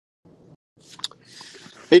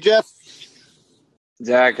Hey, Jeff.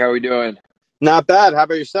 Zach, how we doing? Not bad. How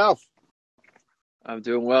about yourself? I'm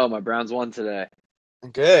doing well. My Browns won today.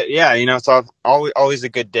 Good. Yeah, it's always a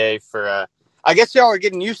good day for. I guess y'all are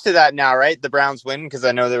getting used to that now, right? The Browns win because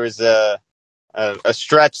I know there was a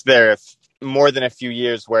stretch there, more than a few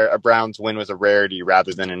years, where a Browns win was a rarity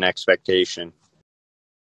rather than an expectation.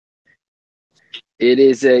 It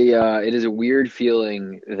is a weird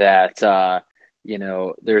feeling that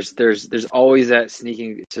there's always that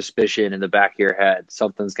sneaking suspicion in the back of your head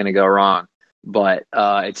something's going to go wrong, but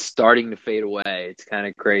it's starting to fade away. It's kind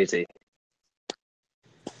of crazy.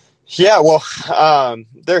 Yeah, well,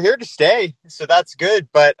 they're here to stay, so that's good.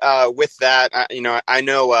 But with that, I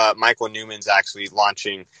know Michael Newman's actually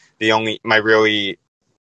launching my really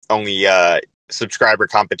only subscriber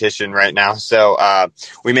competition right now. So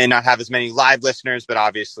we may not have as many live listeners, but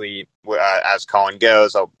obviously, as Colin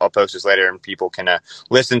goes, I'll post this later and people can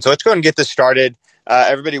listen. So let's go and get this started.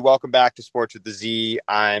 Everybody, welcome back to Sports with the Z.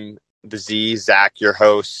 I'm the Z, Zach, your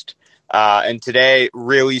host. And today,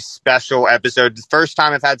 really special episode. The first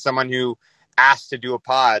time I've had someone who asked to do a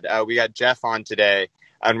pod. We got Jeff on today,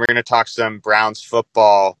 and we're going to talk some Browns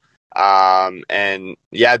football. And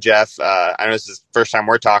yeah, Jeff, I know this is the first time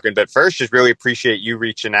we're talking, but first, just really appreciate you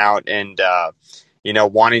reaching out and,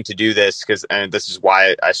 wanting to do this and this is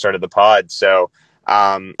why I started the pod. So,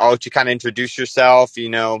 I'll let you kind of introduce yourself.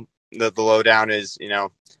 The lowdown is,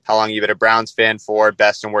 how long you've been a Browns fan for,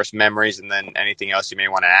 best and worst memories, and then anything else you may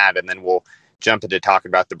want to add. And then we'll jump into talking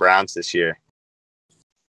about the Browns this year.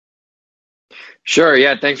 Sure.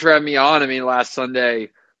 Yeah. Thanks for having me on. I mean, last Sunday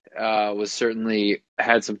was certainly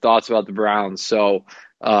had some thoughts about the Browns, so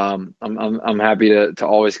I'm happy to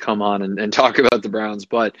always come on and talk about the Browns.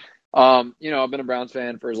 But I've been a Browns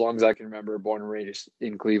fan for as long as I can remember. Born and raised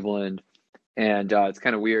in Cleveland, and it's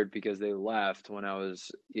kind of weird because they left when I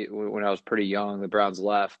was pretty young. The Browns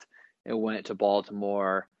left and went to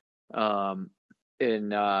Baltimore. It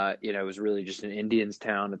was really just an Indians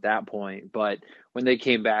town at that point. But when they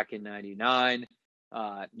came back in '99,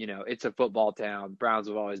 it's a football town. Browns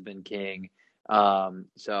have always been king.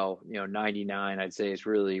 So '99, I'd say, is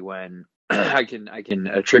really when I can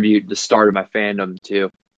attribute the start of my fandom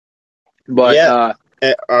to. But Yeah,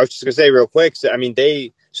 I was just gonna say real quick. So, I mean,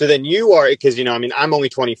 So then you are, because I'm only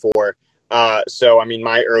 24. So I mean,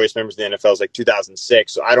 my earliest memories of the NFL is like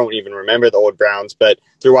 2006. So I don't even remember the old Browns. But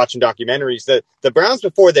through watching documentaries, the Browns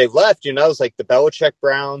before they left, it was like the Belichick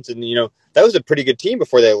Browns, and that was a pretty good team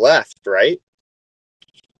before they left, right?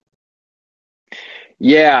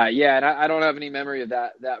 yeah, and I don't have any memory of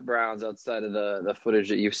that Browns outside of the footage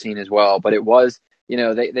that you've seen as well. But it was,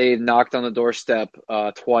 they knocked on the doorstep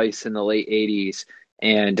twice in the late '80s,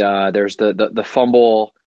 and there's the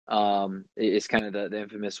fumble is kind of the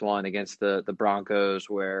infamous one against the Broncos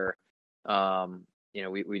where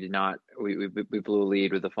we did not we blew a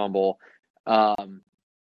lead with the fumble,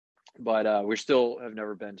 but we still have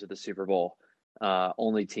never been to the Super Bowl.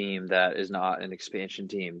 Only team that is not an expansion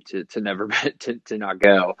team to never to not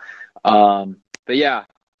go. But yeah.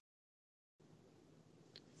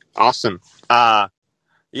 Awesome.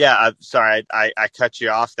 Yeah. Sorry, I cut you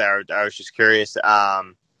off there. I was just curious.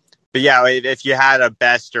 But yeah, if you had a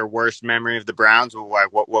best or worst memory of the Browns,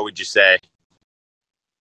 what would you say?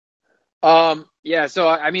 Yeah, so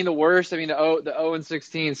I mean the worst, I mean the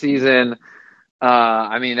 0-16 season,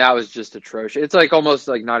 I mean that was just atrocious. It's like almost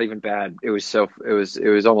like not even bad. It was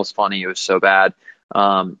almost funny. It was so bad.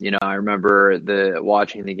 I remember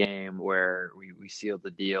watching the game where we sealed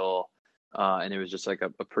the deal, and it was just like a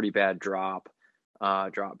pretty bad drop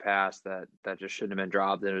pass that just shouldn't have been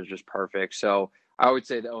dropped, and it was just perfect. So I would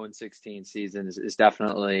say the 0-16 season is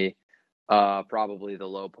definitely probably the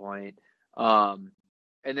low point.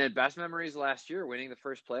 And then best memories last year, winning the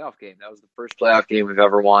first playoff game. That was the first playoff game we've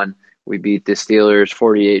ever won. We beat the Steelers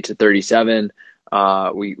 48-37.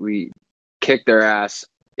 We kicked their ass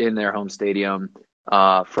in their home stadium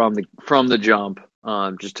from the jump.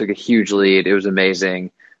 Just took a huge lead. It was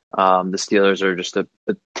amazing. The Steelers are just a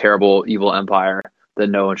terrible, evil empire that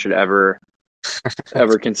no one should ever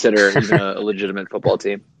consider even a legitimate football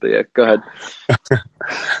team. But yeah, go ahead.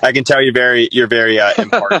 I can tell you're very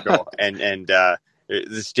impartial, and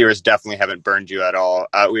the Steelers definitely haven't burned you at all.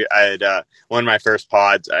 I had one of my first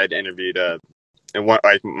pods. I'd interviewed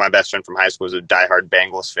my best friend from high school was a diehard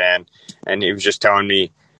Bengals fan, and he was just telling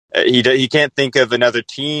me he can't think of another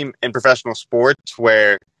team in professional sports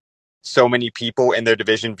where so many people in their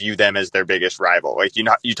division view them as their biggest rival. Like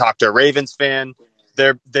you talk to a Ravens fan,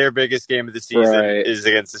 their biggest game of the season Right. is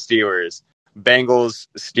against the Steelers. Bengals,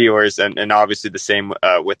 Steelers, and obviously the same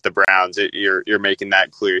with the Browns. You're making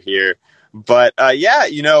that clear here. But yeah,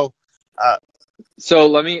 So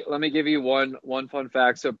let me give you one fun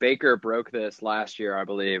fact. So Baker broke this last year, I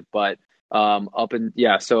believe, but up in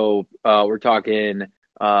yeah, so we're talking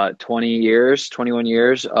 20 years, 21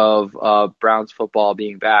 years of Browns football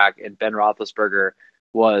being back, and Ben Roethlisberger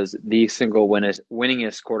was the single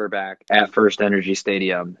winningest quarterback at First Energy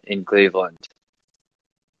Stadium in Cleveland.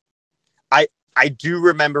 I I do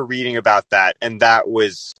remember reading about that, and that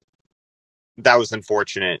was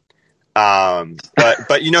unfortunate. But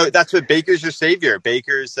that's what Baker's your savior.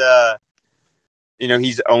 Baker's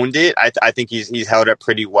he's owned it. I think he's held up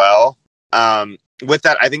pretty well. With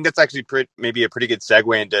that, I think that's actually maybe a pretty good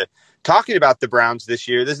segue into talking about the Browns this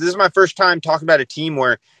year. This is my first time talking about a team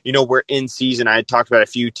where we're in season. I had talked about a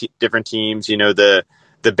few different teams.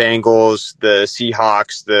 The Bengals, the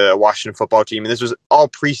Seahawks, the Washington football team, and this was all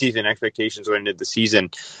preseason expectations going into the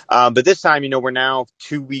season. But this time, we're now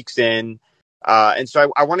 2 weeks in, and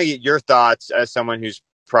so I want to get your thoughts as someone who's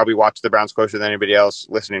probably watched the Browns closer than anybody else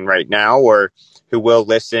listening right now, or who will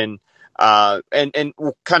listen, and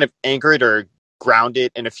we'll kind of anchor it or ground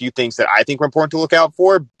it in a few things that I think are important to look out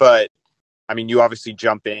for. But I mean, you obviously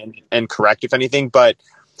jump in and correct if anything. But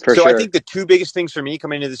For so I sure. think the two biggest things for me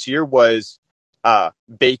coming into this year was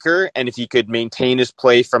Baker, and if he could maintain his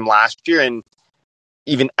play from last year and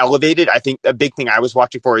even elevated. I think a big thing I was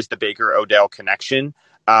watching for is the Baker Odell connection.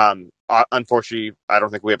 Unfortunately, I don't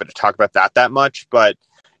think we have to talk about that much, but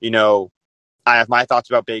I have my thoughts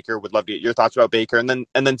about Baker. Would love to get your thoughts about Baker, and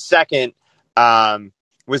then second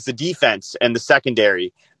was the defense and the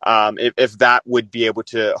secondary. If that would be able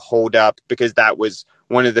to hold up, because that was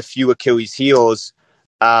one of the few Achilles heels.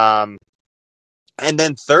 And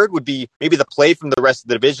then third would be maybe the play from the rest of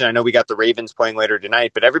the division. I know we got the Ravens playing later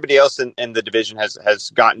tonight, but everybody else in the division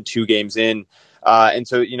has gotten 2 games in. And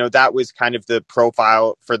so, that was kind of the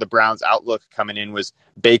profile for the Browns outlook coming in, was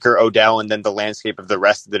Baker, Odell, and then the landscape of the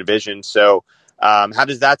rest of the division. So how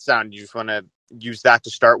does that sound? You just want to use that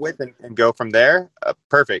to start with and go from there?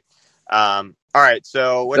 Perfect. All right.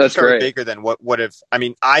 So let's That's start with great. Baker then.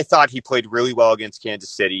 I thought he played really well against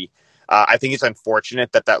Kansas City. I think it's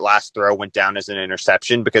unfortunate that last throw went down as an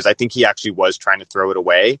interception, because I think he actually was trying to throw it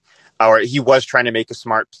away, or he was trying to make a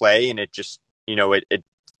smart play, and it just, he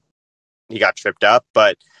got tripped up.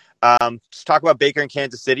 But let's talk about Baker in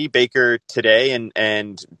Kansas City, Baker today,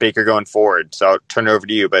 and Baker going forward. So I'll turn it over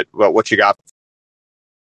to you, but what you got?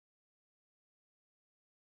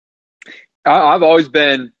 I've always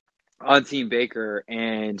been on Team Baker,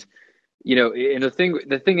 and and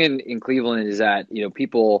the thing in Cleveland is that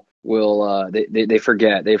people will they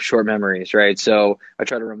forget, they have short memories, right? So I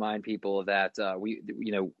try to remind people that we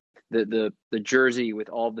the jersey with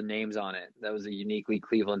all the names on it, that was a uniquely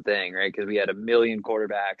Cleveland thing, right? Because we had a million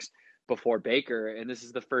quarterbacks before Baker, and this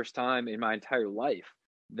is the first time in my entire life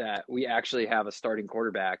that we actually have a starting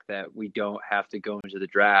quarterback that we don't have to go into the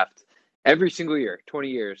draft every single year, 20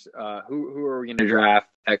 years. Who are we going to draft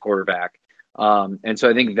at quarterback? And so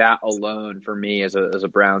I think that alone for me as a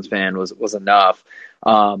Browns fan was enough.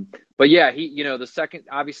 But yeah, the second,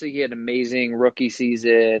 obviously he had an amazing rookie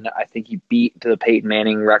season. I think he beat the Peyton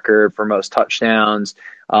Manning record for most touchdowns.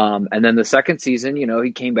 And then the second season,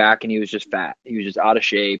 he came back and he was just fat. He was just out of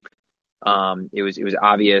shape. It was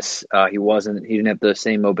obvious he didn't have the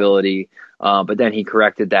same mobility. But then he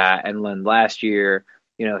corrected that. And then last year,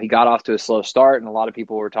 he got off to a slow start, and a lot of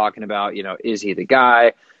people were talking about, is he the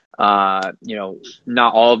guy? Not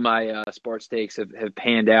all of my sports takes have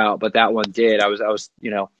panned out, but that one did. I was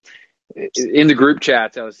in the group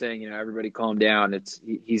chats, I was saying, everybody calm down.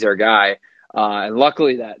 He's our guy. And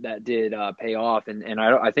luckily that did pay off. And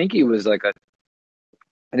I think he was like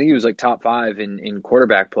top 5 in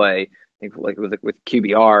quarterback play. I think like with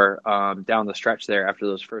QBR down the stretch there after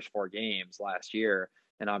those first 4 games last year,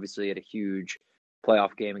 and obviously had a huge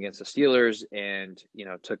playoff game against the Steelers, and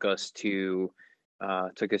took us to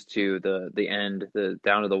the end, the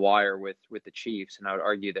down to the wire with the Chiefs. And I would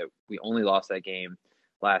argue that we only lost that game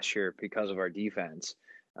last year because of our defense.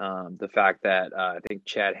 The fact that I think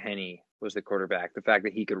Chad Henne was the quarterback, the fact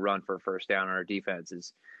that he could run for a first down on our defense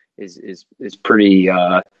is pretty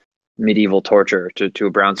medieval torture to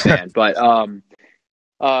a Browns fan. But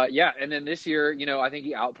yeah, and then this year, I think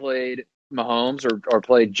he outplayed Mahomes, or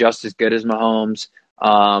played just as good as Mahomes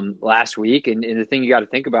last week. And the thing you got to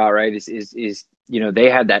think about, right, is they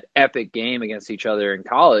had that epic game against each other in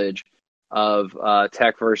college of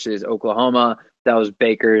Tech versus Oklahoma. That was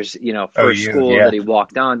Baker's first school Yeah. that he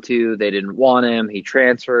walked onto. They didn't want him. He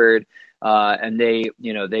transferred. And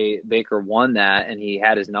Baker won that, and he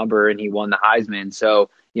had his number, and he won the Heisman. So,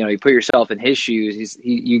 you put yourself in his shoes.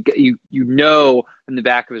 You in the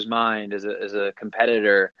back of his mind as a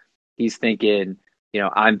competitor, he's thinking,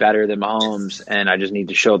 I'm better than Mahomes, and I just need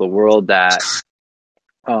to show the world that.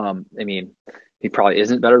 I mean, he probably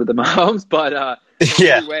isn't better than Mahomes, but in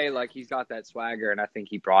Yeah. every way, like he's got that swagger, and I think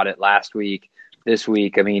he brought it last week. This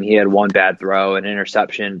week, I mean, he had one bad throw, an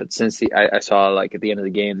interception, but since I saw like at the end of the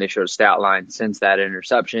game, they showed a stat line since that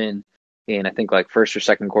interception, and I think like first or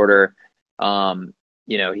second quarter,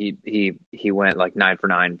 he went like 9 for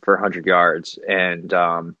 9 for 100 yards, and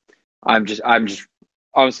I'm just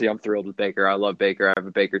honestly I'm thrilled with Baker. I love Baker. I have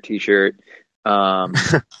a Baker T-shirt. Wear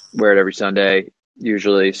it every Sunday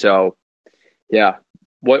usually. So yeah,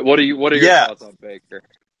 what are your Yeah. thoughts on Baker?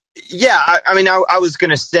 Yeah. I mean, I was going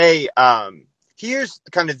to say, here's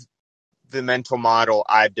kind of the mental model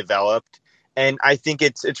I've developed. And I think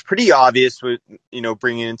it's pretty obvious with,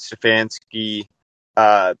 bringing in Stefanski,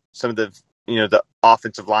 some of the, the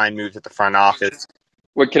offensive line moves at the front office.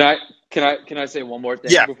 What can I say one more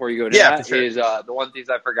thing Yeah. before you go into Yeah, for that? sure. Is the one things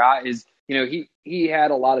I forgot is he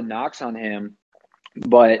had a lot of knocks on him,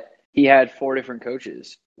 but he had 4 different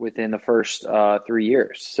coaches within the first 3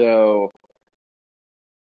 years. So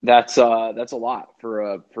that's a lot for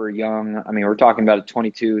a young. I mean, we're talking about a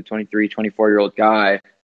 22, 23, 24-year-old guy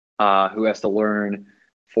who has to learn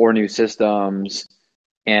 4 new systems,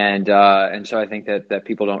 and so I think that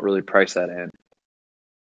people don't really price that in.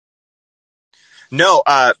 No,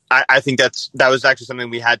 I think that was actually something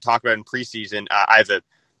we had talked about in preseason. I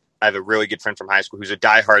have a really good friend from high school who's a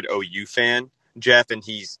diehard OU fan, Jeff, and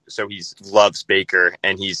he's loves Baker,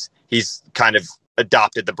 and he's kind of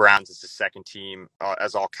adopted the Browns as his second team,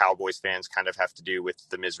 as all Cowboys fans kind of have to do with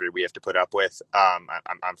the misery we have to put up with. I'm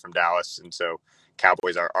from Dallas, and so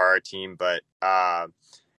Cowboys are our team, but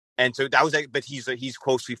and so that was like, but he's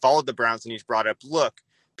closely followed the Browns, and he's brought up, look,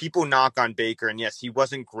 people knock on Baker, and yes, he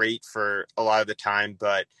wasn't great for a lot of the time,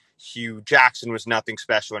 but Hugh Jackson was nothing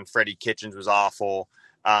special, and Freddie Kitchens was awful.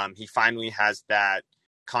 He finally has that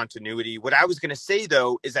continuity. What I was going to say,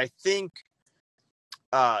 though, is I think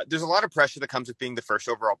there's a lot of pressure that comes with being the first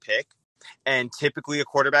overall pick. And typically, a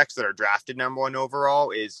quarterbacks that are drafted number 1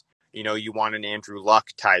 overall is, you want an Andrew Luck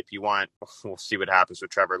type. We'll see what happens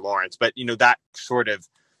with Trevor Lawrence, but, that sort of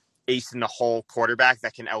ace in the hole quarterback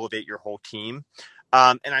that can elevate your whole team.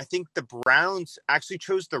 And I think the Browns actually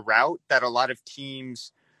chose the route that a lot of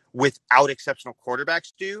teams without exceptional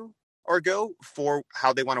quarterbacks do or go for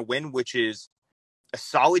how they want to win, which is a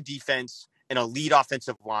solid defense, an elite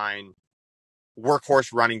offensive line,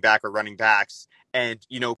 workhorse running back or running backs, and,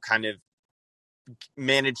 kind of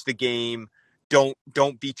manage the game.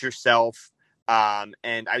 Don't beat yourself.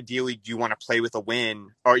 And ideally, you want to play with a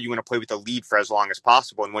win, or you want to play with a lead for as long as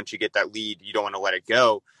possible. And once you get that lead, you don't want to let it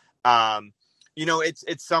go.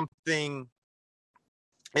 It's something.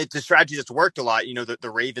 It's a strategy that's worked a lot. The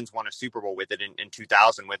Ravens won a Super Bowl with it in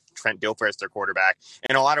 2000 with Trent Dilfer as their quarterback.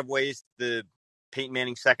 In a lot of ways, the Peyton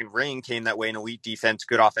Manning second ring came that way: an elite defense,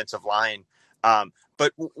 good offensive line.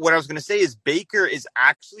 But what I was going to say is Baker is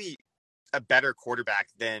actually a better quarterback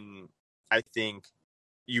than I think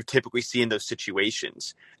you typically see in those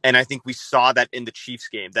situations. And I think we saw that in the Chiefs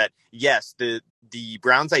game, that yes, the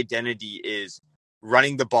Browns' identity is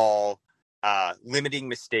running the ball, limiting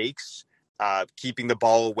mistakes, keeping the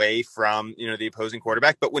ball away from, the opposing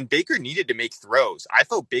quarterback. But when Baker needed to make throws, I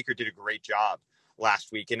thought Baker did a great job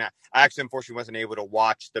last week. And I actually, unfortunately, wasn't able to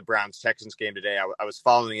watch the Browns-Texans game today. I was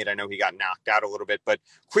following it. I know he got knocked out a little bit, but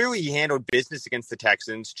clearly he handled business against the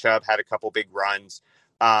Texans. Chubb had a couple big runs.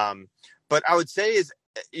 But I would say is,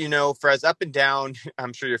 for as up and down,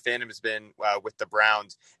 I'm sure your fandom has been with the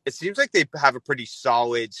Browns, it seems like they have a pretty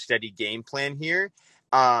solid, steady game plan here.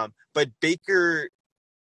 But Baker,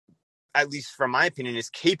 at least from my opinion,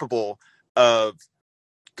 is capable of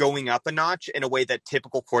going up a notch in a way that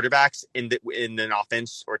typical quarterbacks in an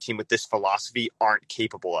offense or team with this philosophy aren't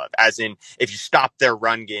capable of. As in, if you stop their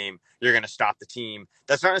run game, you're going to stop the team.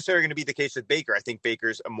 That's not necessarily going to be the case with Baker. I think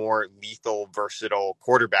Baker's a more lethal, versatile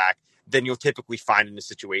quarterback than you'll typically find in a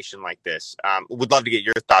situation like this. Would love to get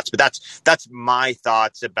your thoughts, but that's my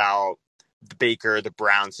thoughts about the Baker, the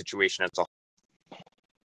Brown situation as a whole.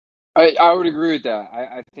 I would agree with that.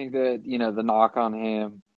 I think that the knock on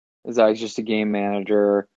him is that he's just a game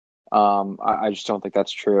manager. I just don't think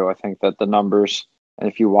that's true. I think that the numbers, and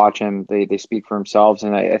if you watch him, they speak for themselves.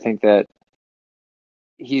 And I think that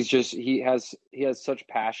he has such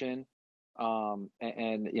passion. And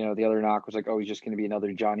the other knock was like, oh, he's just going to be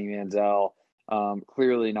another Johnny Manziel.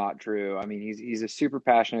 Clearly not true. I mean, he's a super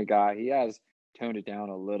passionate guy. He has toned it down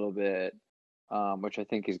a little bit, which I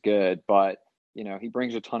think is good. But he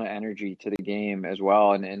brings a ton of energy to the game as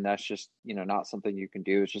well, and that's just not something you can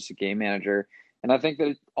do. It's just a game manager, and I think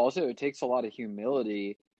that it takes a lot of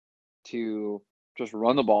humility to just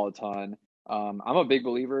run the ball a ton. I'm a big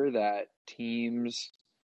believer that teams,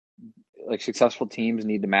 like successful teams,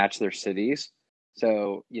 need to match their cities.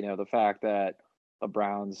 So, the fact that the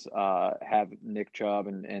Browns have Nick Chubb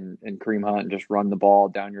and Kareem Hunt and just run the ball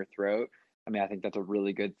down your throat, I mean, I think that's a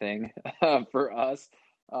really good thing for us.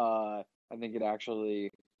 I think it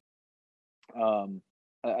actually um,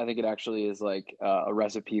 I think it actually is like a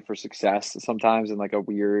recipe for success sometimes in like a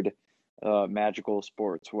weird, magical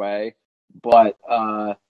sports way. But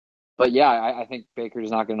yeah, I think Baker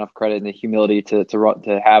does not get enough credit in the humility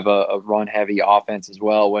to have a run heavy offense as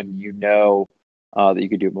well when that you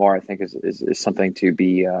could do more. I think is something to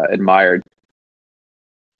be admired.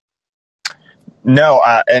 No,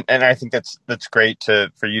 and I think that's great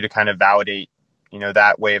for you to kind of validate,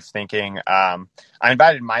 that way of thinking. I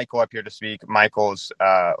invited Michael up here to speak. Michael's,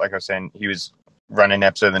 like I was saying, he was running an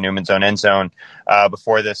episode of the Newman Zone End Zone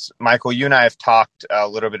before this. Michael, you and I have talked a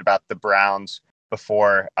little bit about the Browns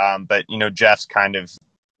before, but Jeff's kind of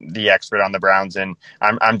the expert on the Browns, and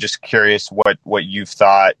I'm just curious what you've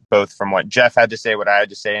thought, both from what Jeff had to say, what I had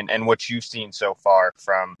to say, and what you've seen so far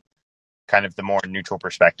from kind of the more neutral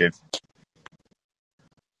perspective.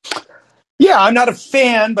 Yeah, I'm not a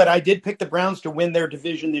fan, but I did pick the Browns to win their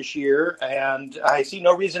division this year, and I see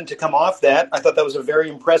no reason to come off that. I thought that was a very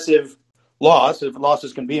impressive loss, if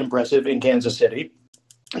losses can be impressive in Kansas City.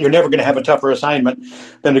 You're never going to have a tougher assignment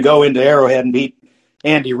than to go into Arrowhead and beat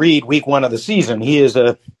Andy Reid week 1 of the season. He is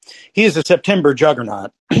a September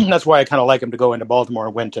juggernaut. That's why I kind of like him to go into Baltimore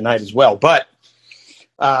and win tonight as well. But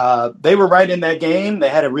they were right in that game. They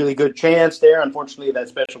had a really good chance there. Unfortunately, that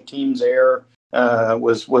special teams error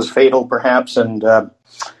was fatal, perhaps, and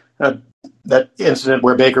that incident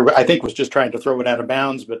where Baker, I think, was just trying to throw it out of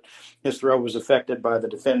bounds, but his throw was affected by the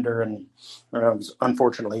defender and was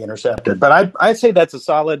unfortunately intercepted. But I'd say that's a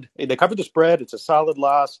solid. They covered the spread. It's a solid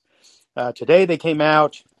loss. Today they came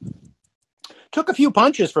out, took a few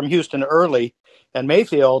punches from Houston early, and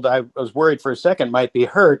Mayfield, I was worried for a second, might be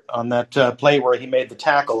hurt on that play where he made the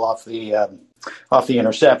tackle off the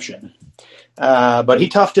interception. But he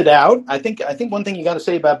toughed it out. I think one thing you got to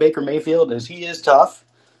say about Baker Mayfield is he is tough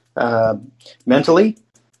mentally,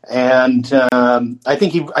 and I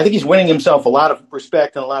think he's winning himself a lot of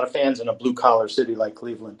respect and a lot of fans in a blue collar city like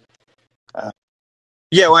Cleveland.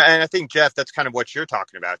 Yeah, well, and I think, Jeff, that's kind of what you're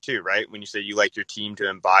talking about too, right? When you say you like your team to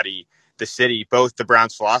embody the city, both the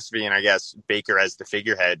Browns' philosophy and I guess Baker as the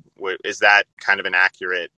figurehead. Is that kind of an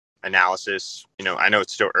accurate analysis? I know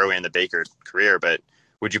it's still early in the Baker career, but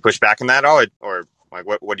would you push back on that at all, or like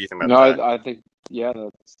what do you think No, about that? I think yeah,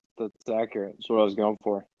 that's accurate. That's what I was going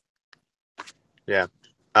for. Yeah.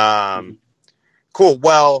 Cool.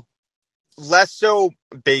 Well, less so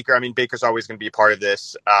Baker. I mean, Baker's always going to be a part of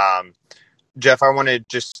this. Jeff, I want to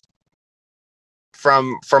just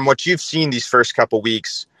from what you've seen these first couple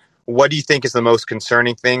weeks, what do you think is the most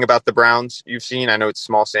concerning thing about the Browns you've seen? I know it's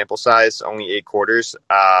small sample size, only 8 quarters.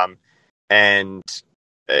 And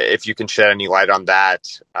if you can shed any light on that,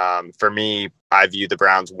 for me, I view the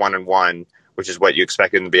Browns 1-1, which is what you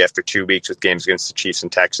expected them to be after 2 weeks with games against the Chiefs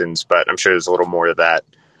and Texans. But I'm sure there's a little more to that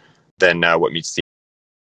than what meets the.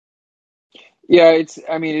 Yeah,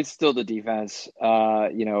 it's still the defense.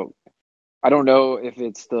 I don't know if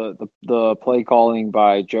it's the play calling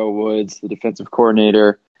by Joe Woods, the defensive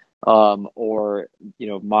coordinator, or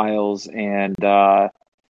Miles and Jadeveon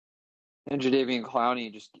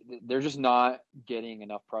Clowney. They're just not getting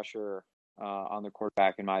enough pressure on the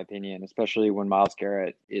quarterback, in my opinion, especially when Myles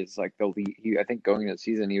Garrett is like the lead. I think going into the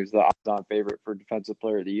season, he was the odds-on favorite for Defensive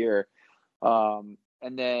Player of the Year. And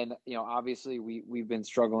then, obviously we've been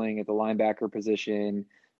struggling at the linebacker position.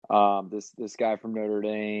 This guy from Notre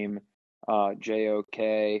Dame,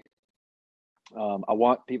 JOK. I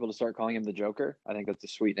want people to start calling him the Joker. I think that's a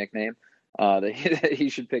sweet nickname that he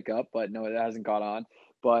should pick up, but no, it hasn't caught on.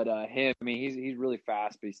 But him, I mean, he's really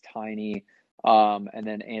fast, but he's tiny. And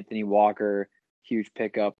then Anthony Walker, huge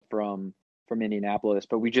pickup from Indianapolis,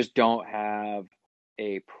 but we just don't have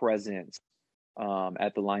a presence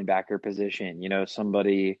at the linebacker position.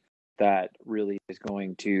 Somebody that really is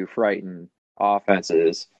going to frighten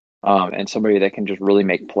offenses. And somebody that can just really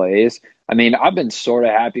make plays. I mean, I've been sort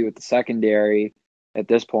of happy with the secondary at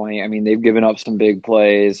this point. I mean, they've given up some big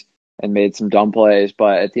plays and made some dumb plays,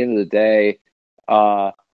 but at the end of the day,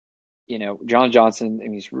 John Johnson, I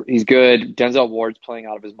mean, he's good. Denzel Ward's playing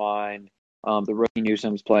out of his mind. The rookie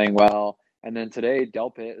Newsome's playing well, and then today,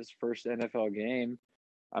 Delpit, his first NFL game.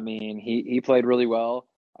 I mean, he played really well.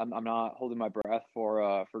 I'm not holding my breath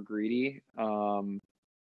for Greedy.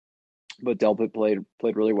 But Delpit played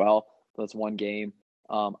really well. That's one game.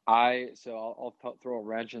 I'll throw a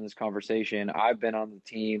wrench in this conversation. I've been on the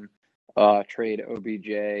team trade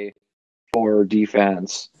OBJ for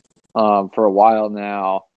defense for a while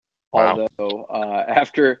now. Wow. Although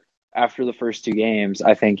after the first two games,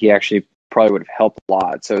 I think he actually probably would have helped a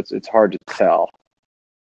lot. So it's hard to tell.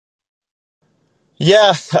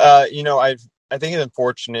 Yeah, I think it's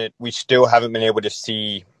unfortunate we still haven't been able to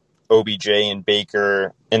see OBJ and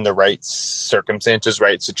Baker in the right circumstances,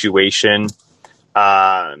 right situation.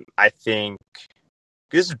 I think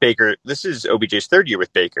this is OBJ's third year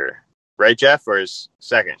with Baker, right, Jeff, or his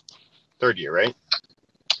third year, right?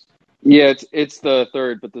 Yeah, it's the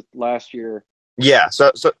third, but the last year. Yeah,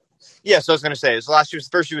 so I was going to say, last year's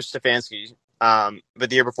first year was Stefanski, but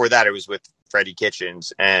the year before that it was with Freddie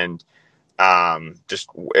Kitchens, and just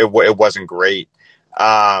it wasn't great.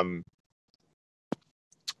 That's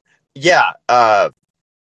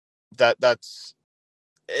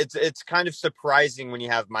it's kind of surprising when you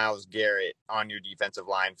have Myles Garrett on your defensive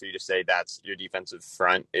line for you to say that's your defensive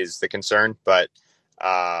front is the concern, but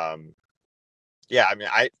yeah, I mean,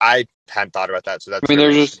 I hadn't thought about that, so that's I mean,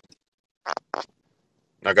 really they're just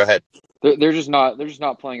no. Go ahead. they're just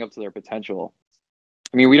not playing up to their potential.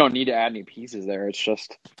 I mean, we don't need to add any pieces there. It's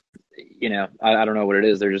just, I don't know what it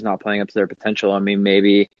is. They're just not playing up to their potential. I mean,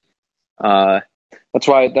 maybe that's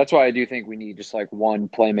why I do think we need just like one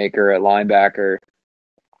playmaker at linebacker,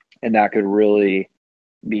 and that could really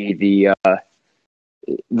be the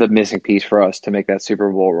missing piece for us to make that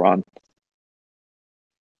Super Bowl run.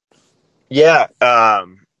 Yeah, so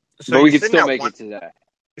but we could still make it today.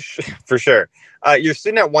 For sure. You're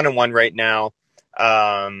sitting at 1-1 right now.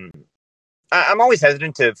 I'm always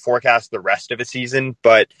hesitant to forecast the rest of a season,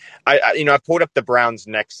 but I've pulled up the Browns'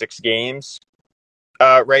 next 6 games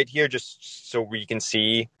right here just so we can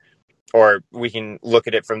see, or we can look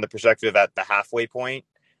at it from the perspective at the halfway point,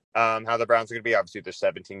 how the Browns are going to be. Obviously, there's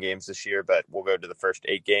 17 games this year, but we'll go to the first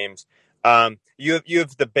 8 games. You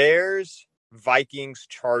have the Bears, Vikings,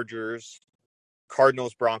 Chargers,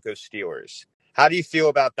 Cardinals, Broncos, Steelers. How do you feel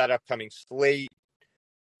about that upcoming slate?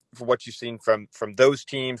 For what you've seen from those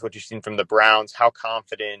teams, what you've seen from the Browns, how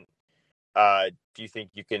confident do you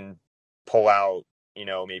think you can pull out,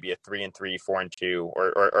 maybe a 3-3, 4-2,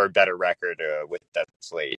 or a better record with that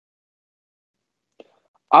slate?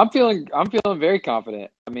 I'm feeling very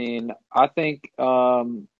confident. I mean, I think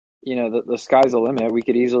the sky's the limit. We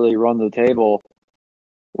could easily run the table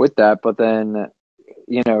with that, but then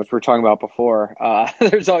as we're talking about before,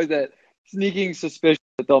 there's always that sneaking suspicion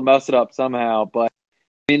that they'll mess it up somehow. But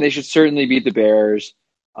I mean, they should certainly beat the Bears.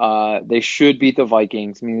 They should beat the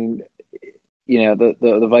Vikings. I mean,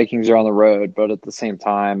 the Vikings are on the road, but at the same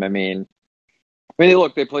time, I mean,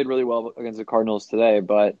 look, they played really well against the Cardinals today,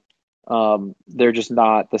 but they're just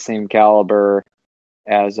not the same caliber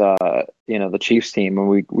as the Chiefs team.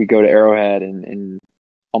 When we go to Arrowhead and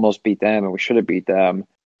almost beat them, and we should have beat them.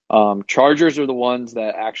 Chargers are the ones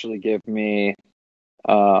that actually give me.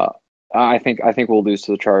 I think we'll lose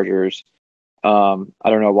to the Chargers. I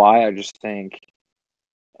don't know why. I just think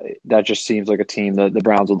that just seems like a team that the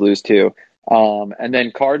Browns would lose to. And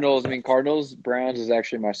then Cardinals. I mean, Cardinals Browns is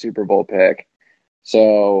actually my Super Bowl pick,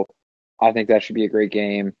 so I think that should be a great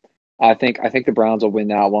game. I think the Browns will win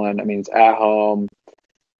that one. I mean, it's at home.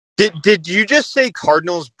 Did you just say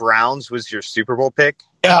Cardinals Browns was your Super Bowl pick?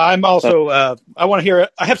 Yeah, I'm also. I want to hear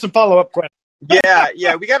it. I have some follow-up questions.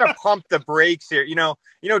 Yeah, we got to pump the brakes here.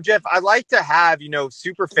 Jeff, I like to have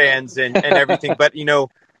super fans and everything, but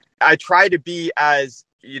I try to be as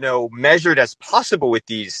measured as possible with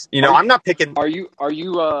these. I'm not picking. Are you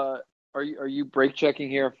brake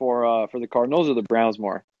checking here for the Cardinals or the Browns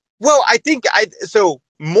more? Well, I think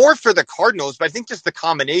more for the Cardinals, but I think just the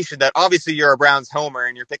combination that obviously you're a Browns homer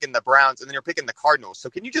and you're picking the Browns and then you're picking the Cardinals.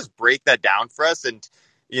 So can you just break that down for us and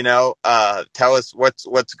tell us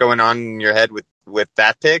what's going on in your head with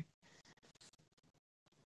that pick?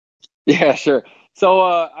 Yeah, sure. So,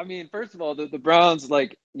 I mean, first of all, the Browns,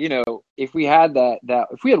 if we had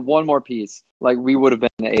if we had one more piece, we would have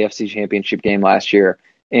been in the AFC Championship game last year,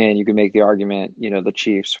 and you could make the argument, the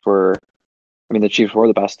Chiefs were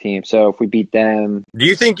the best team. So if we beat them, do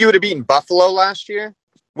you think you would have beaten Buffalo last year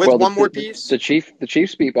with one more piece? The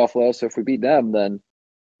Chiefs beat Buffalo, so if we beat them, then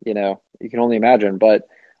you can only imagine. But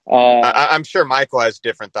I'm sure Michael has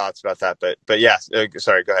different thoughts about that, but yes,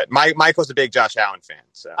 sorry, go ahead. Michael's a big Josh Allen fan,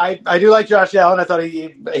 so I do like Josh Allen. I thought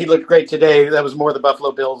he looked great today. That was more the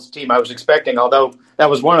Buffalo Bills team I was expecting, although that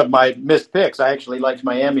was one of my missed picks. I actually liked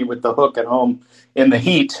Miami with the hook at home in the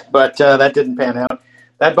heat, but that didn't pan out.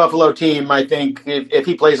 That Buffalo team, I think, if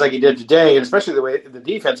he plays like he did today, and especially the way the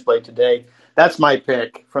defense played today, that's my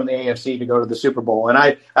pick from the AFC to go to the Super Bowl. And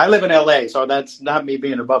I live in L.A., so that's not me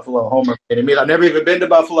being a Buffalo homer. I mean, I've never even been to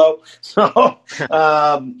Buffalo. So,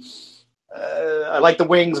 I like the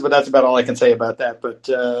Wings, but that's about all I can say about that. But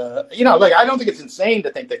like I don't think it's insane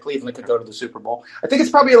to think that Cleveland could go to the Super Bowl. I think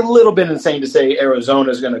it's probably a little bit insane to say Arizona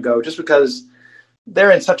is going to go, just because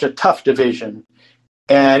they're in such a tough division.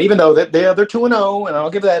 And even though they're 2-0, and I'll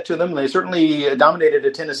give that to them, they certainly dominated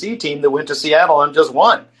a Tennessee team that went to Seattle and just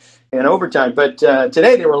won in overtime. But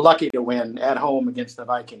today they were lucky to win at home against the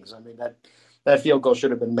Vikings. I mean, that field goal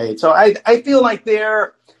should have been made. So I feel like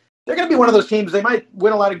they're going to be one of those teams. They might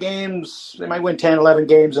win a lot of games. They might win 10, 11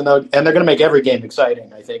 games, and they're going to make every game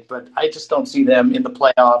exciting, I think. But I just don't see them in the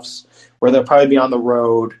playoffs, where they'll probably be on the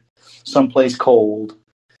road, someplace cold.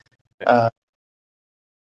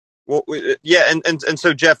 Well, yeah, and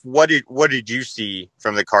so Jeff, what did you see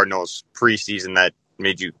from the Cardinals preseason that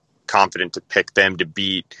made you confident to pick them to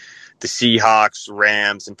beat the Seahawks,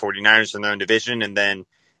 Rams, and 49ers in their own division, and then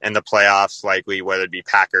in the playoffs, likely whether it be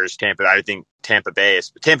Packers, Tampa? I think Tampa Bay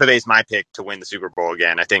is my pick to win the Super Bowl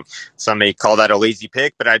again. I think some may call that a lazy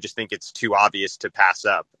pick, but I just think it's too obvious to pass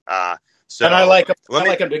up. And I like them. I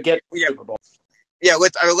like them to get the Super Bowl. Yeah,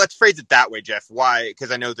 let's phrase it that way, Jeff. Why?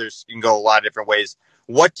 Because I know you can go a lot of different ways.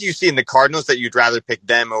 What do you see in the Cardinals that you'd rather pick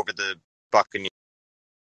them over the Buccaneers?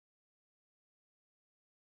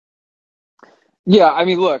 Yeah, I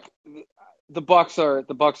mean, look, the Bucks are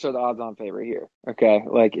the odds-on favorite here. Okay,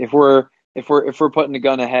 like if we're putting a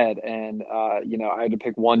gun ahead, and I had to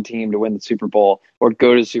pick one team to win the Super Bowl or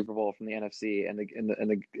go to the Super Bowl from the NFC, and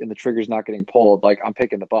the trigger's not getting pulled, like I'm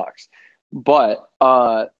picking the Bucks. But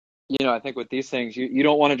I think with these things, you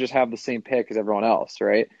don't want to just have the same pick as everyone else,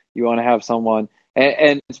 right? You want to have someone,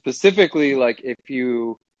 and specifically, like if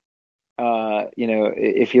you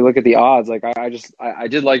if you look at the odds, like I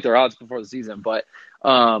did like their odds before the season, but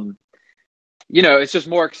it's just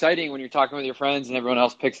more exciting when you're talking with your friends and everyone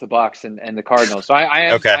else picks the Bucks and the Cardinals. So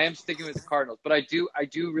I am sticking with the Cardinals, but I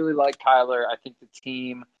do really like Kyler. I think the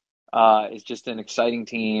team is just an exciting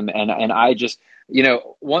team, and I just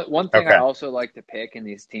one thing I also like to pick in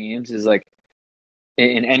these teams is like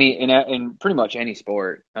in pretty much any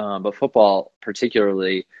sport, but football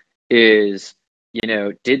particularly is.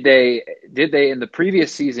 Did they in the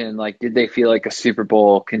previous season, like, did they feel like a Super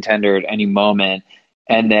Bowl contender at any moment?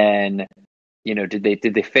 And then, did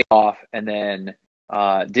they fade off? And then,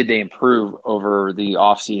 did they improve over the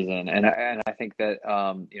off season? And I think that,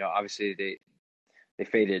 obviously they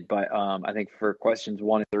faded, but I think for questions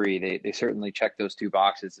 1 and 3, they certainly checked those 2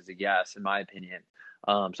 boxes as a yes, in my opinion.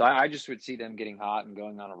 So I just would see them getting hot and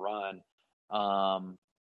going on a run.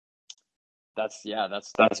 That's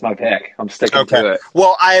my pick. I'm sticking to it.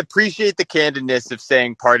 Well, I appreciate the candidness of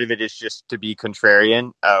saying part of it is just to be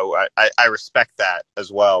contrarian. I respect that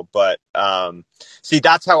as well. But see,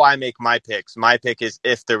 that's how I make my picks. My pick is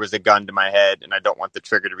if there was a gun to my head and I don't want the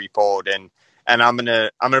trigger to be pulled, and I'm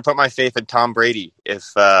gonna put my faith in Tom Brady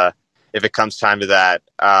if it comes time to that.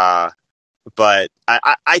 But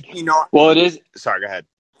well, it is. Sorry, go ahead.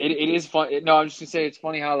 It is fun. No, I'm just gonna say it's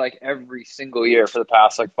funny how like every single year for the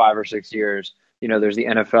past like 5 or 6 years, there's the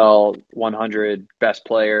NFL 100 best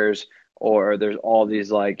players, or there's all these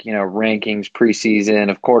like rankings preseason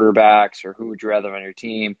of quarterbacks or who would you rather on your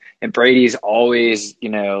team, and Brady's always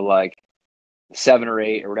like 7 or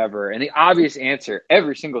 8 or whatever, and the obvious answer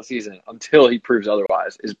every single season until he proves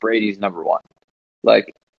otherwise is Brady's number 1.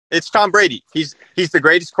 Like it's Tom Brady. He's the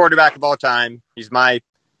greatest quarterback of all time. He's my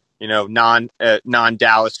non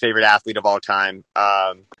Dallas favorite athlete of all time.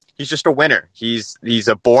 He's just a winner. He's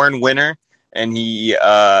a born winner, and he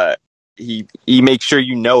makes sure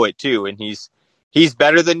you know it too. And he's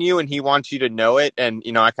better than you, and he wants you to know it. And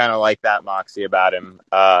I kind of like that moxie about him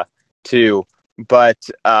too. But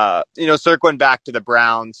circling back to the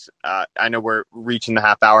Browns, I know we're reaching the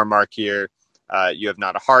half-hour mark here. You have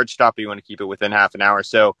not a hard stop, but you want to keep it within half an hour.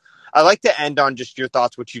 So I'd like to end on just your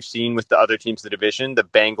thoughts, what you've seen with the other teams in the division, the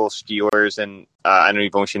Bengals, Steelers, and I know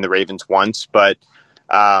you've only seen the Ravens once, but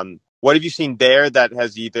what have you seen there that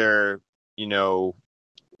has either,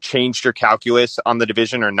 changed your calculus on the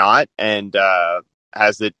division or not? And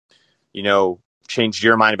has it, changed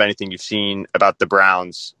your mind about anything you've seen about the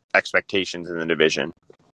Browns' expectations in the division?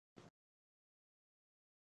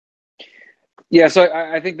 Yeah, so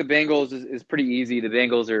I think the Bengals is pretty easy. The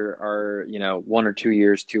Bengals are 1 or 2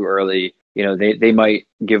 years too early. They might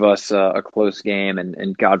give us a close game,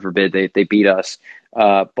 and God forbid they beat us.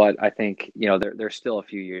 But I think they're still a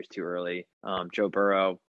few years too early. Joe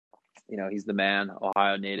Burrow, he's the man,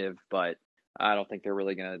 Ohio native, but I don't think they're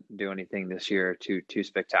really going to do anything this year too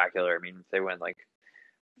spectacular. I mean, if they win like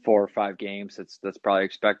 4 or 5 games, that's probably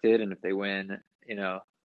expected, and if they win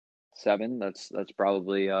 7, that's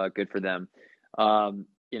probably good for them.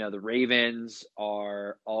 the Ravens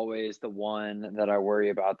are always the one that I worry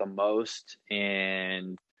about the most,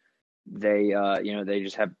 and they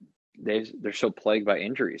just they're so plagued by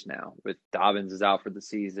injuries now. With Dobbins is out for the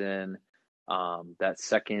season, that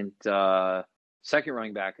second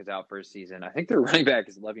running back is out for a season. I think their running back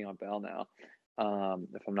is Le'Veon Bell now,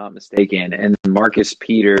 if I'm not mistaken, and Marcus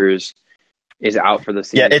Peters is out for the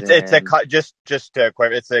Yeah, season. just to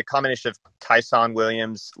clarify, it's a combination of Tyson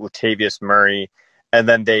Williams, Latavius Murray, and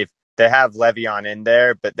then they have Le'Veon in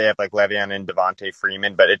there, but they have like Le'Veon and Devontae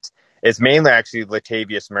Freeman, but it's mainly actually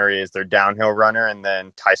Latavius Murray is their downhill runner, and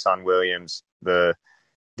then Tyson Williams, the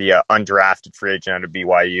undrafted free agent out of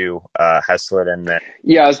BYU, has slid in there.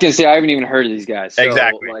 Yeah, I was gonna say I haven't even heard of these guys. So,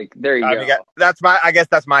 Exactly. like, there you go. I guess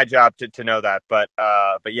that's my job to know that, but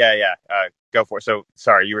yeah, go for it. So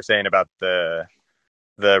sorry, you were saying about the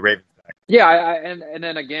Ravens. Yeah, and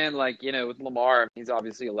then again, like, with Lamar, he's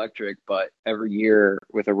obviously electric, but every year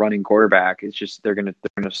with a running quarterback, it's just they're gonna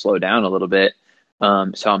slow down a little bit.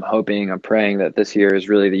 So I'm praying that this year is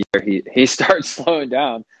really the year he starts slowing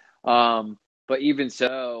down. But even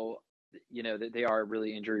so, they are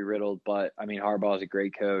really injury riddled. But I mean, Harbaugh is a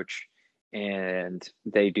great coach, and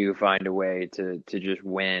they do find a way to just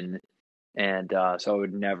win. And so I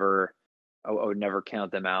would never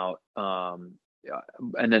count them out. And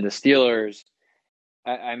then the Steelers,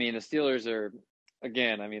 I mean, the Steelers are,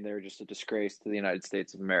 again, I mean, they're just a disgrace to the United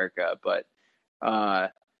States of America. But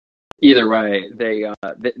either way,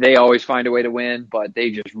 they always find a way to win, but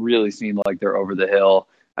they just really seem like they're over the hill.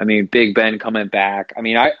 I mean, Big Ben coming back. I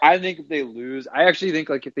mean, I think if they lose, I actually think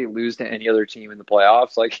like if they lose to any other team in the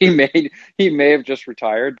playoffs, like he may have just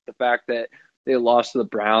retired. The fact that they lost to the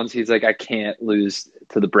Browns, he's like, I can't lose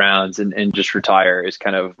to the Browns and just retire is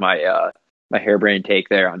kind of my harebrained take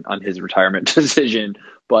there on his retirement decision.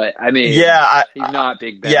 But I mean, he's not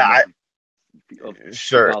Big Ben. Yeah,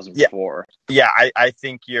 sure. 2004. Yeah, I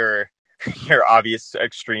think your obvious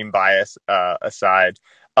extreme bias aside,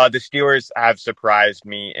 the Steelers have surprised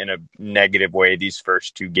me in a negative way these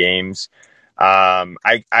first two games.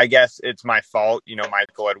 I guess it's my fault.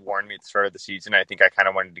 Michael had warned me at the start of the season. I think I kind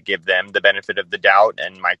of wanted to give them the benefit of the doubt,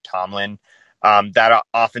 and Mike Tomlin. That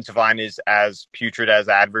offensive line is as putrid as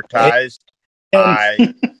advertised.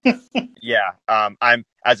 I'm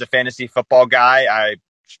as a fantasy football guy, I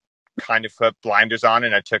kind of put blinders on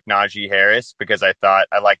and I took Najee Harris because I thought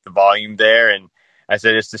I liked the volume there, and I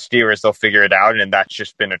said it's the Steelers, they'll figure it out, and that's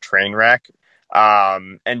just been a train wreck.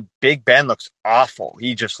 And Big Ben looks awful.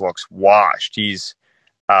 He just looks washed. He's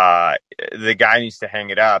the guy needs to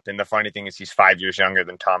hang it up. And the funny thing is he's 5 years younger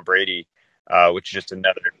than Tom Brady, which is just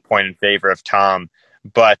another point in favor of Tom.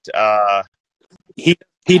 But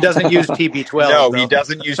he doesn't use TB12. No, he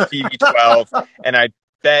doesn't use TB12, and I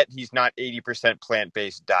bet he's not 80%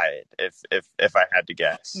 plant-based diet. If I had to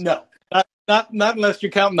guess, no, not unless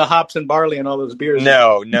you're counting the hops and barley and all those beers.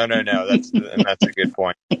 No. That's a good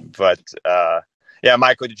point. But yeah,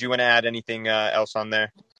 Michael, did you want to add anything else on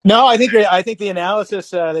there? No, I think the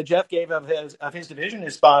analysis that Jeff gave of his division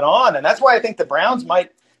is spot on, and that's why I think the Browns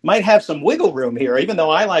might have some wiggle room here. Even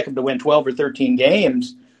though I like them to win 12 or 13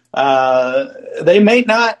 games, they may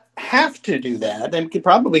not have to do that. They could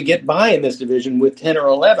probably get by in this division with 10 or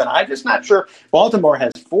 11. I'm just not sure. Baltimore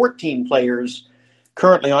has 14 players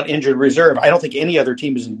currently on injured reserve. I don't think any other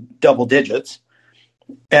team is in double digits.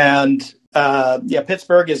 And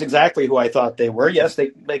Pittsburgh is exactly who I thought they were. Yes, they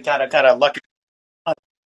kind of lucky.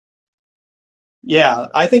 Yeah,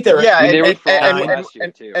 I think they're. Yeah,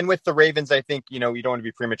 and with the Ravens, I think you don't want to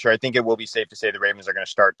be premature. I think it will be safe to say the Ravens are going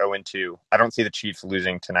to start 0-2. I don't see the Chiefs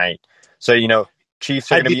losing tonight. So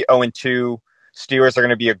Chiefs are going to be 0-2. Steelers are going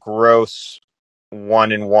to be a gross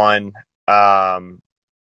 1-1.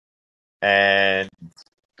 And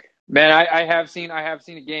man, I have seen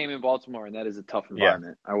a game in Baltimore, and that is a tough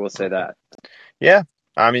environment. Yeah. I will say that. Yeah,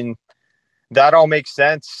 I mean that all makes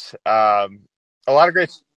sense. A lot of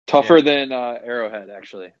great. Tougher than Arrowhead,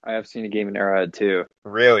 actually. I have seen a game in Arrowhead too.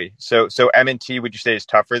 Really? So M&T, would you say is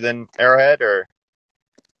tougher than Arrowhead, or?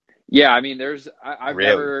 Yeah, I mean, I've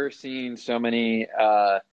never seen so many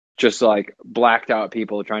just like blacked out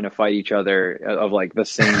people trying to fight each other of like the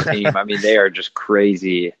same team. I mean, they are just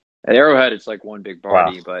crazy. At Arrowhead, it's like one big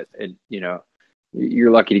party, but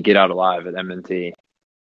you're lucky to get out alive at M&T.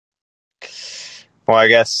 Well, I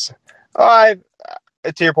guess.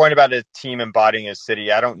 To your point about a team embodying a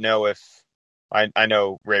city, I don't know if I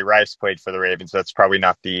know Ray Rice played for the Ravens. So that's probably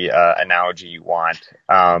not the analogy you want,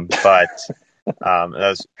 but that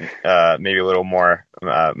was maybe a little more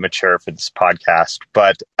mature for this podcast.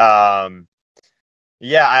 But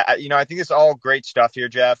yeah, I think it's all great stuff here,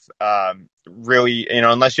 Jeff. Really,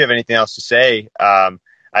 unless you have anything else to say,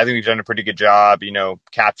 I think we've done a pretty good job,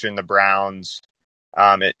 capturing the Browns.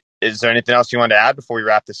 Is there anything else you want to add before we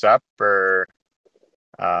wrap this up, or?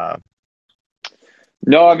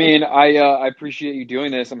 No, I mean, I appreciate you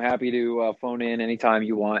doing this. I'm happy to phone in anytime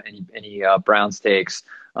you want any Browns takes.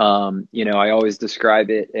 I always describe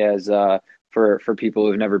it as for people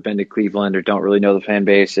who've never been to Cleveland or don't really know the fan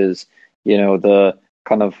base is, the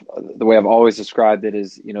kind of the way I've always described it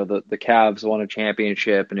is, the Cavs won a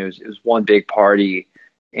championship and it was one big party,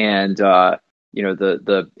 and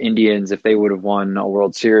the Indians, if they would have won a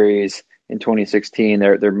World Series in 2016,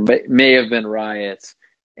 there may have been riots.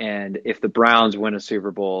 And if the Browns win a Super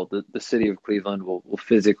Bowl, the city of Cleveland will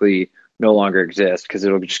physically no longer exist because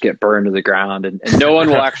it'll just get burned to the ground, and no one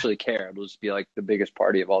will actually care. It'll just be like the biggest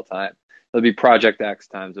party of all time. It'll be Project X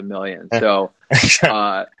times a million. So this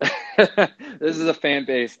is a fan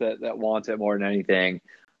base that wants it more than anything.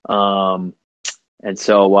 And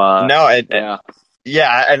so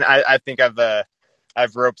yeah, and I think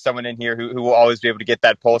I've roped someone in here who will always be able to get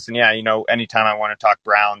that pulse. And yeah, anytime I want to talk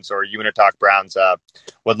Browns or you want to talk Browns,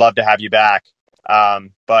 would love to have you back.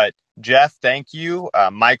 But Jeff, thank you.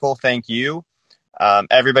 Michael, thank you.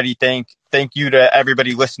 Everybody, thank you to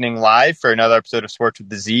everybody listening live for another episode of Sports with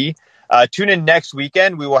the Z. Tune in next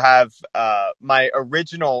weekend. We will have my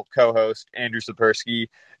original co-host, Andrew Sapersky,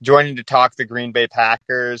 joining to talk the Green Bay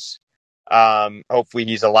Packers. Hopefully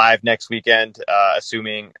he's alive next weekend,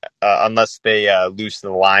 assuming unless they lose to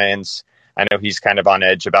the Lions. I know he's kind of on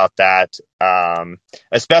edge about that,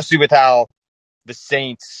 especially with how the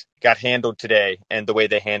Saints got handled today and the way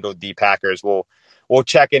they handled the Packers. We'll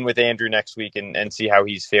check in with Andrew next week and see how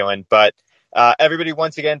he's feeling. But everybody,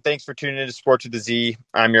 once again, thanks for tuning in to Sports with the Z.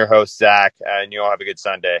 I'm your host, Zach, and you all have a good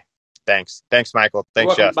Sunday. Thanks, Michael.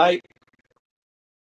 Thanks, Jeff. Bye.